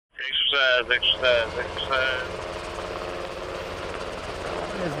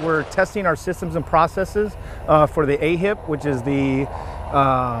Is we're testing our systems and processes for the AHIP, which is the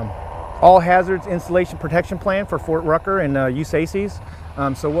All Hazards Installation Protection Plan for Fort Rucker and USACES.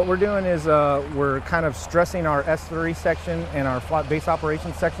 So what we're doing is we're kind of stressing our S3 section and our base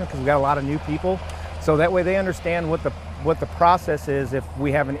operations section because we've got a lot of new people. So that way they understand what the process is if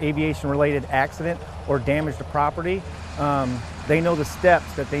we have an aviation-related accident or damage to property. They know the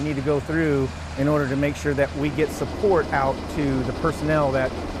steps that they need to go through in order to make sure that we get support out to the personnel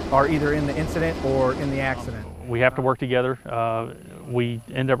that are either in the incident or in the accident. We have to work together. We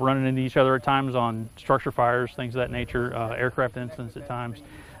end up running into each other at times on structure fires, things of that nature, aircraft incidents at times.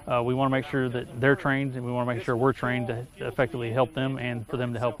 We want to make sure that they're trained, and we want to make sure we're trained to effectively help them and for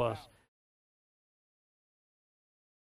them to help us.